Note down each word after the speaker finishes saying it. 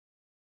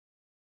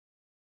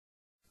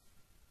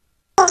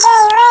First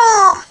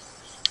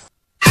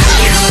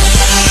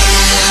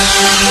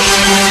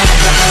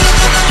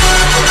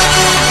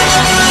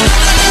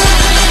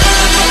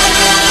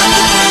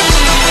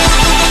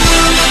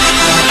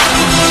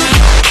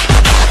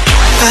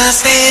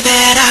day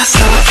that I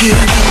saw you,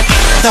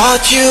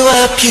 thought you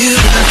were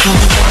beautiful,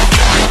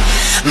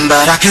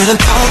 but I couldn't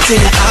talk to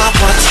you out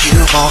once you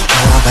walked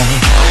away.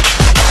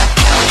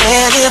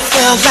 And it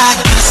felt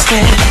like I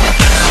spent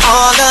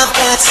all of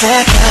that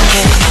second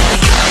day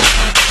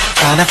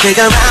trying to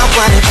figure out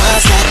what it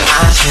was that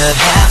I should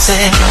have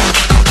said.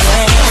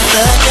 When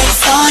the day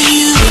saw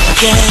you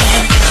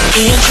again,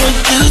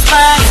 introduced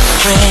by a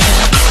friend,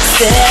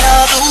 said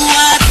all the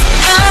words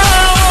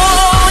I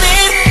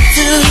wanted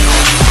to.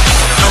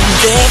 On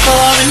day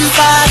 4 and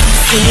 5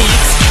 and 6,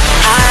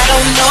 I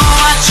don't know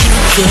what you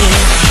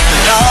did,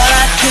 but all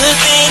I could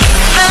think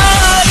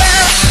about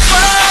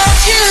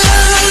was you.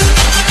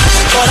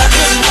 But I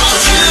couldn't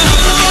want you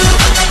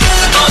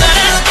more than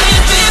I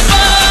did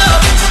before.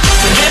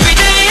 And every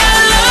day I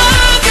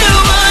love you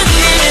a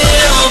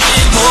little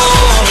bit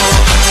more.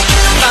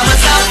 By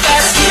myself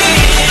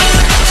asking,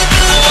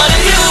 what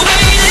are you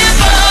waiting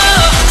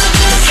for?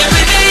 'Cause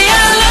every day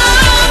I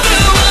love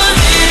you a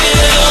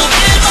little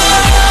bit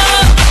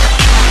more.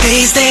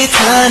 Days they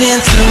turn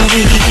into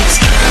weeks,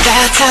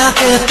 that's how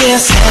good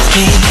this has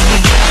been.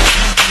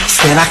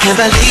 Still I can't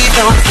believe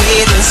the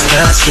way this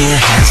first year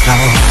has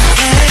gone.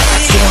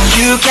 Still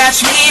you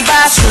catch me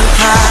by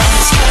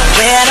surprise,